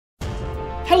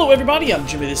Hello everybody, I'm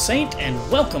JimmyTheSaint, and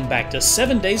welcome back to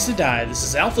 7 Days to Die. This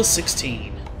is Alpha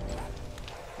 16.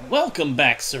 Welcome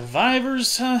back,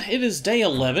 survivors. It is day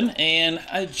 11, and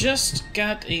I just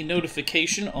got a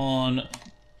notification on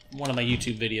one of my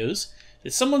YouTube videos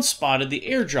that someone spotted the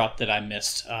airdrop that I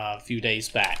missed a few days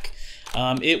back.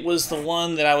 It was the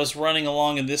one that I was running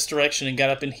along in this direction and got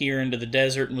up in here into the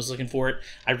desert and was looking for it.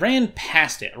 I ran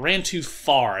past it. I ran too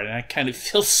far, and I kind of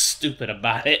feel stupid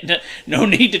about it. No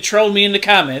need to troll me in the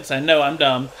comments. I know I'm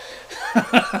dumb.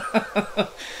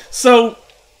 So,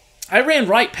 I ran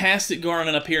right past it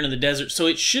going up here into the desert, so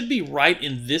it should be right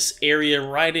in this area,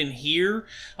 right in here.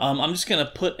 I'm just going to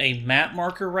put a map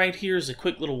marker right here as a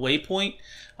quick little waypoint.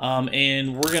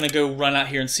 And we're going to go run out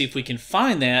here and see if we can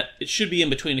find that. It should be in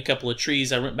between a couple of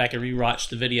trees. I went back and rewatched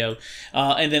the video.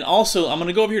 And then also, I'm going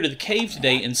to go over here to the cave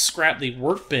today and scrap the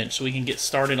workbench so we can get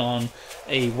started on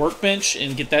a workbench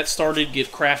and get that started,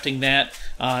 get crafting that.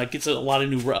 Gets a lot of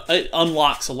new, it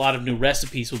unlocks a lot of new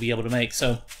recipes we'll be able to make.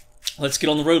 So let's get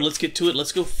on the road. Let's get to it.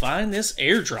 Let's go find this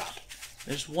airdrop.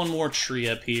 There's one more tree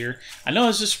up here. I know I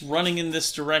was just running in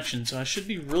this direction, so I should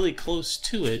be really close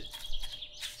to it.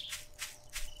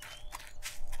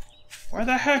 Where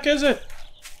the heck is it?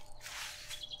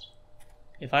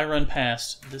 If I run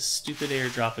past this stupid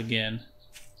airdrop again.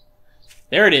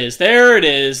 There it is, there it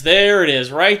is, there it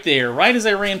is, right there, right as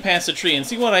I ran past the tree. And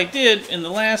see what I did in the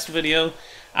last video,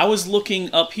 I was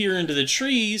looking up here into the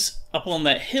trees, up on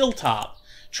that hilltop,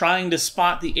 trying to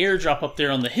spot the airdrop up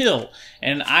there on the hill.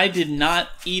 And I did not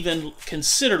even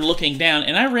consider looking down.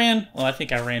 And I ran, well, I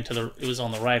think I ran to the, it was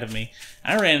on the right of me.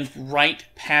 I ran right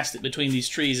past it between these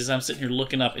trees as I'm sitting here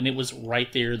looking up, and it was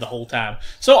right there the whole time.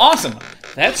 So awesome!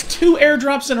 That's 2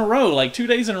 airdrops in a row, like 2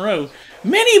 days in a row.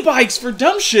 Mini bikes for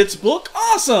dumb shits book,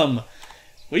 awesome!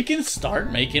 We can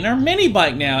start making our mini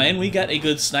bike now, and we got a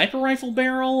good sniper rifle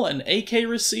barrel, an AK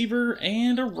receiver,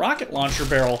 and a rocket launcher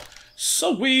barrel.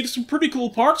 Sweet, some pretty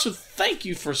cool parts, so thank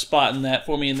you for spotting that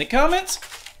for me in the comments.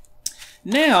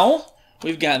 Now,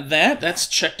 we've got that. That's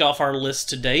checked off our list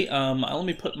today. Let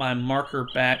me put my marker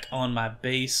back on my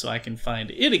base so I can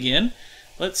find it again.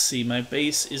 Let's see, my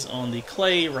base is on the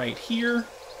clay right here.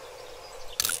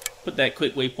 Put that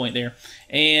quick waypoint there.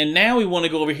 And now we want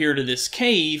to go over here to this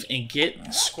cave and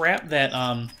scrap that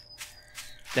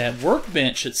that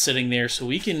workbench that's sitting there so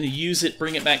we can use it,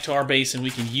 bring it back to our base, and we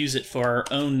can use it for our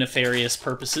own nefarious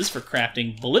purposes for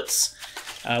crafting bullets,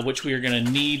 which we are going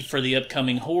to need for the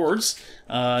upcoming hordes.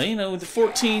 You know, the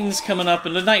 14's coming up,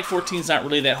 and the night 14's not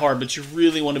really that hard, but you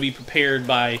really want to be prepared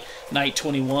by night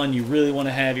 21. You really want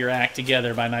to have your act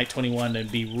together by night 21 to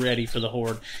be ready for the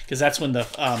horde, because that's when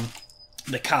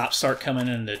the cops start coming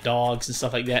and the dogs and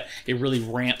stuff like that. It really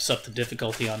ramps up the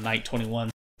difficulty on night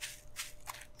 21.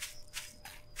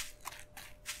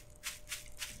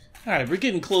 Alright, we're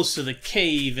getting close to the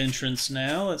cave entrance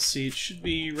now. Let's see, it should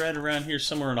be right around here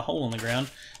somewhere in a hole in the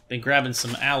ground. Been grabbing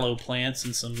some aloe plants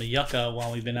and some yucca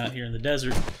while we've been out here in the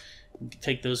desert.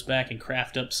 Take those back and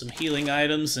craft up some healing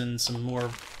items and some more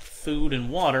food and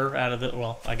water out of the,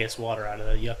 well, I guess water out of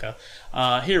the yucca.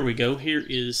 Here we go. Here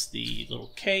is the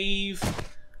little cave.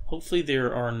 Hopefully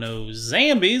there are no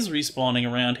zombies respawning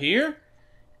around here.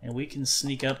 And we can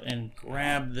sneak up and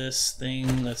grab this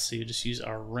thing. Let's see, just use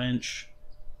our wrench.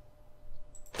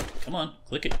 Come on,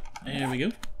 click it. There we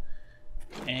go.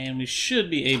 And we should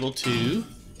be able to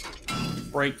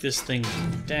break this thing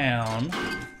down.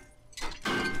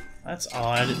 That's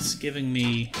odd. It's giving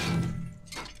me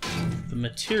the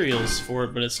materials for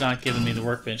it, but it's not giving me the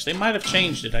workbench. They might have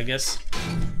changed it, I guess.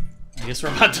 I guess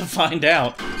we're about to find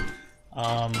out.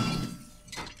 I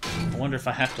wonder if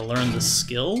I have to learn the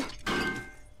skill.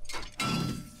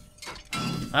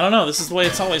 I don't know. This is the way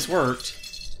it's always worked.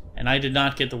 And I did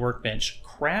not get the workbench.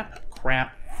 Crap,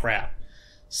 crap, crap.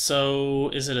 So,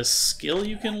 is it a skill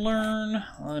you can learn?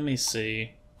 Let me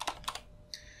see.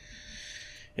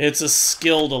 It's a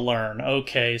skill to learn.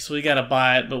 Okay, so we gotta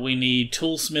buy it, but we need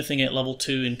toolsmithing at level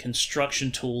 2 and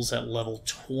construction tools at level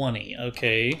 20.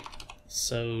 Okay,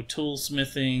 so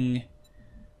toolsmithing,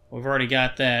 we've already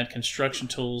got that. Construction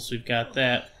tools, we've got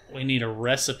that. We need a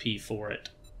recipe for it.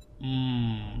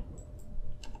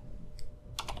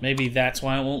 Maybe that's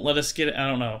why it won't let us get it. I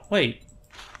don't know. Wait.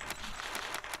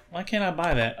 Why can't I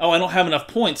buy that? Oh, I don't have enough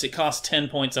points. It costs 10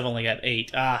 points. I've only got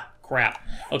 8. Ah, crap.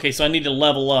 Okay, so I need to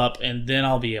level up, and then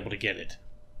I'll be able to get it.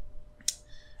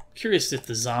 Curious if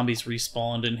the zombies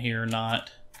respawned in here or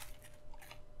not.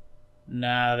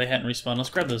 Nah, they hadn't respawned. Let's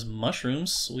grab those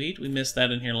mushrooms. Sweet, we missed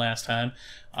that in here last time.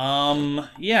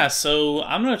 Yeah, so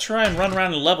I'm going to try and run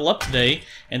around and level up today,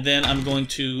 and then I'm going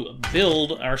to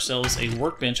build ourselves a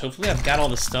workbench. Hopefully I've got all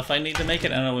the stuff I need to make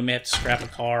it. I don't know, we may have to scrap a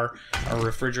car or a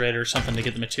refrigerator or something to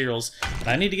get the materials, but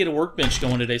I need to get a workbench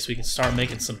going today so we can start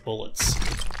making some bullets.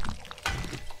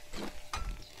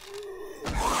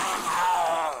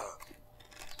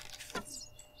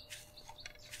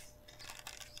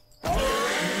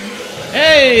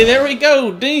 Hey, there we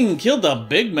go! Ding! Killed the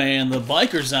big man, the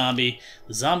biker zombie.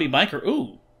 The zombie biker.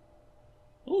 Ooh.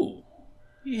 Ooh.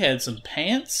 He had some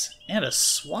pants and a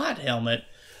SWAT helmet.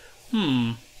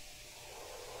 I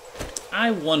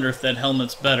wonder if that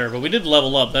helmet's better, but we did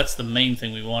level up. That's the main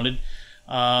thing we wanted.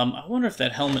 I wonder if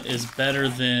that helmet is better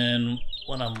than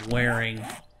what I'm wearing.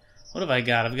 What have I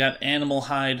got? I've got animal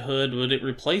hide hood. Would it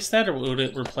replace that, or would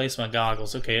it replace my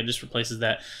goggles? Okay, it just replaces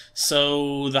that.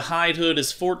 So the hide hood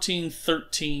is 14,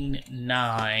 13,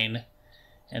 9.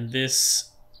 And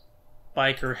this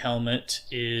biker helmet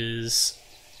is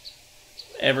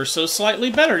ever so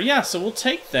slightly better. Yeah, so we'll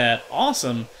take that.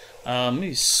 Awesome. Let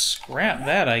me scrap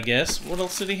that, I guess. What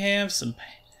else did he have? Some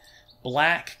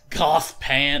black goth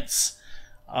pants.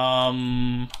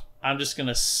 I'm just going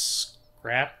to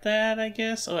scrap that, I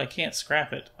guess. Oh, I can't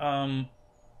scrap it. Let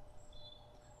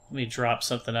me drop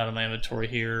something out of my inventory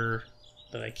here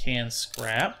that I can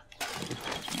scrap.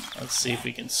 Let's see if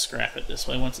we can scrap it this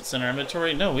way once it's in our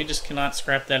inventory. No, we just cannot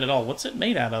scrap that at all. What's it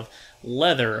made out of?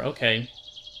 Leather. Okay.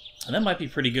 And that might be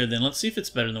pretty good then. Let's see if it's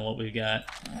better than what we've got.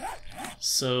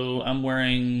 So I'm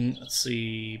wearing, let's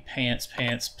see, pants,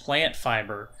 plant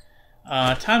fiber.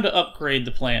 Time to upgrade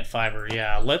the plant fiber.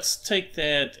 Yeah, let's take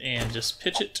that and just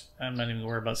pitch it. I'm not even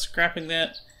worried about scrapping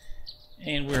that.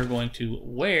 And we're going to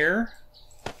wear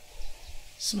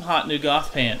some hot new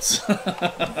goth pants.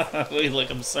 We look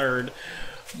absurd.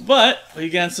 But we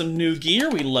got some new gear.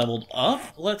 We leveled up.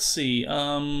 Let's see.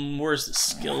 Where's the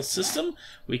skill system?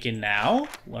 We can now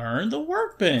learn the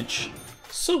workbench.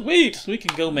 Sweet! We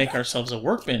can go make ourselves a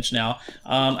workbench now.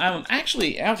 I'm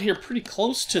actually out here pretty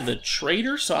close to the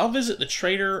trader, so I'll visit the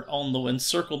trader on the and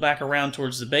circle back around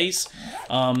towards the base.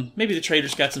 Maybe the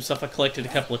trader's got some stuff. I collected a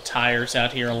couple of tires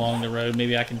out here along the road.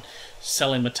 Maybe I can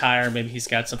sell him a tire. Maybe he's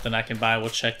got something I can buy. We'll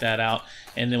check that out,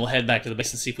 and then we'll head back to the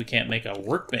base and see if we can't make a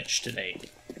workbench today.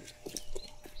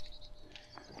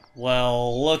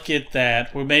 Well, look at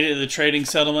that. We made it to the trading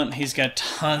settlement. He's got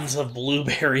tons of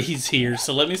blueberries here.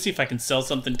 So let me see if I can sell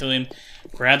something to him.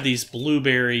 Grab these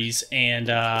blueberries, and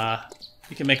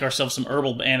we can make ourselves some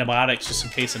herbal antibiotics just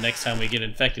in case the next time we get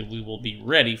infected, we will be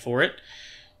ready for it.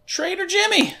 Trader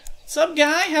Jimmy! What's up,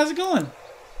 guy? How's it going?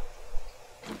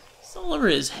 It's all over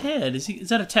his head. Is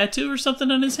that a tattoo or something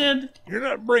on his head? You're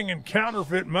not bringing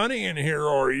counterfeit money in here,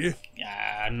 are you?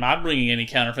 I'm not bringing any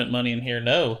counterfeit money in here,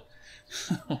 no.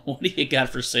 What do you got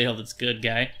for sale that's good,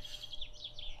 guy?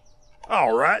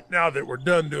 All right, now that we're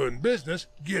done doing business,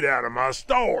 get out of my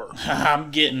store. I'm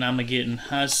getting.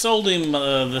 I sold him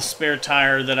the spare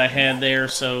tire that I had there,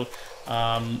 so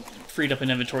freed up an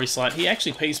inventory slot. He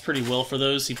actually pays pretty well for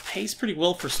those. He pays pretty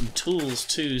well for some tools,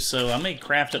 too, so I may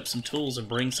craft up some tools and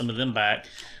bring some of them back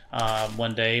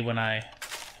one day when I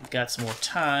got some more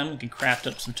time. We can craft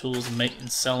up some tools and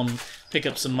sell them, pick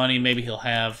up some money. Maybe he'll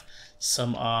have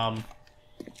some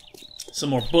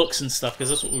more books and stuff, because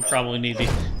that's what we probably need to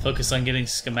focus on, getting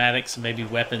schematics and maybe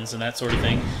weapons and that sort of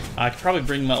thing. I could probably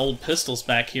bring my old pistols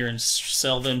back here and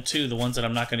sell them too, the ones that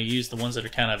I'm not going to use, the ones that are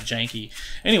kind of janky.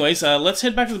 Anyways, let's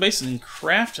head back to the base and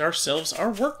craft ourselves our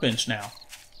workbench now.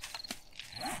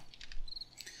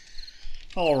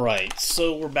 Alright,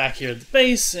 so we're back here at the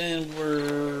base, and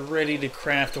we're ready to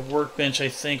craft a workbench, I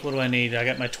think. What do I need? I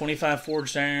got my 25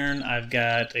 forged iron, I've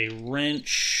got a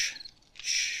wrench,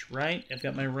 right? I've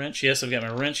got my wrench. Yes, I've got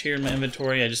my wrench here in my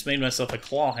inventory. I just made myself a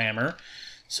claw hammer.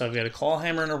 So I've got a claw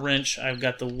hammer and a wrench. I've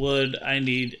got the wood. I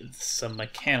need some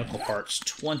mechanical parts,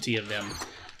 20 of them.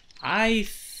 I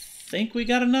think we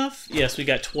got enough? Yes, we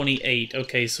got 28.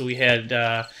 Okay, so we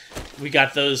had, we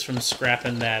got those from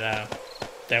scrapping that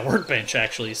workbench,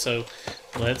 actually. So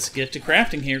let's get to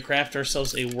crafting here. Craft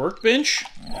ourselves a workbench.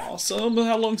 Awesome.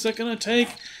 How long is that going to take?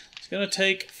 It's going to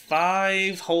take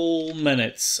 5 whole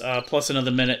minutes, plus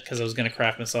another minute because I was going to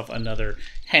craft myself another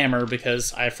hammer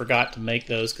because I forgot to make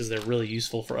those because they're really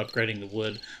useful for upgrading the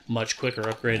wood much quicker,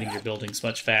 upgrading your buildings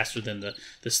much faster than the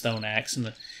stone axe,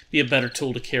 and be a better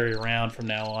tool to carry around from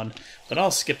now on. But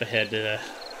I'll skip ahead to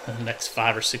the next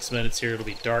 5 or 6 minutes here. It'll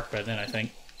be dark by then, I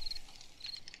think.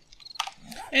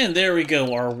 And there we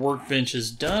go, our workbench is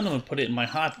done. I'm going to put it in my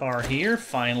hotbar here,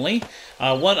 finally.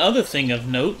 One other thing of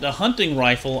note, the hunting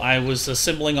rifle, I was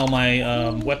assembling all my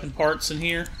weapon parts in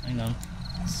here. Hang on.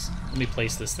 Let me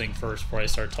place this thing first before I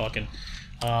start talking.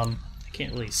 I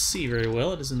can't really see very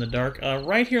well, it is in the dark.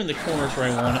 Right here in the corner is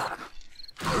where I want it.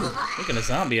 Look at a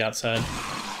zombie outside.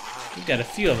 We've got a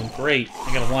few of them, great.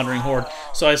 I got a wandering horde.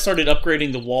 So I started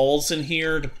upgrading the walls in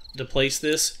here to place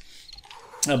this.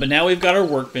 But now we've got our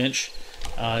workbench.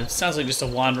 It sounds like just a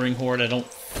wandering horde. I don't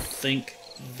think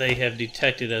they have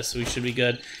detected us, so we should be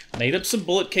good. Made up some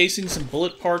bullet casings, some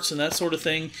bullet parts, and that sort of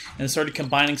thing, and started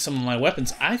combining some of my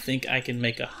weapons. I think I can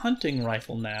make a hunting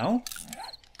rifle now.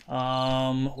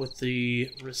 With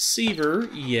the receiver,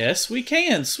 yes, we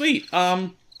can. Sweet.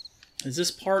 Is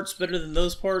this parts better than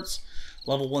those parts?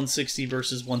 Level 160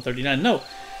 versus 139. No.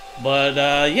 But,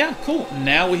 yeah, cool.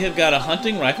 Now we have got a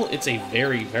hunting rifle. It's a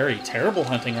very, very terrible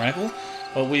hunting rifle.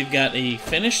 But we've got a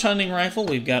finished hunting rifle.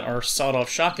 We've got our sawed-off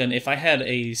shotgun. If I had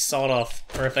a sawed-off,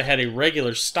 or if I had a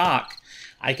regular stock,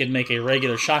 I could make a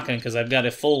regular shotgun because I've got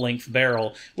a full-length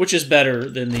barrel, which is better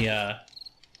than the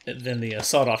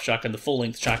sawed-off shotgun. The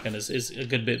full-length shotgun is a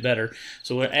good bit better.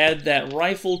 So we'll add that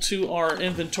rifle to our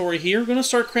inventory here. We're going to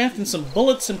start crafting some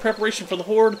bullets in preparation for the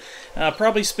horde.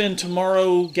 Probably spend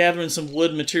tomorrow gathering some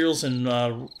wood materials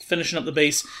and finishing up the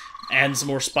base. Add some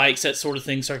more spikes, that sort of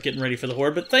thing, start getting ready for the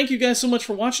horde. But thank you guys so much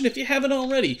for watching. If you haven't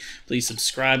already, please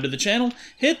subscribe to the channel.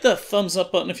 Hit the thumbs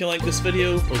up button if you like this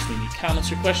video. Post any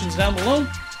comments or questions down below.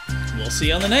 We'll see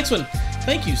you on the next one.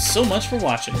 Thank you so much for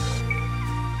watching.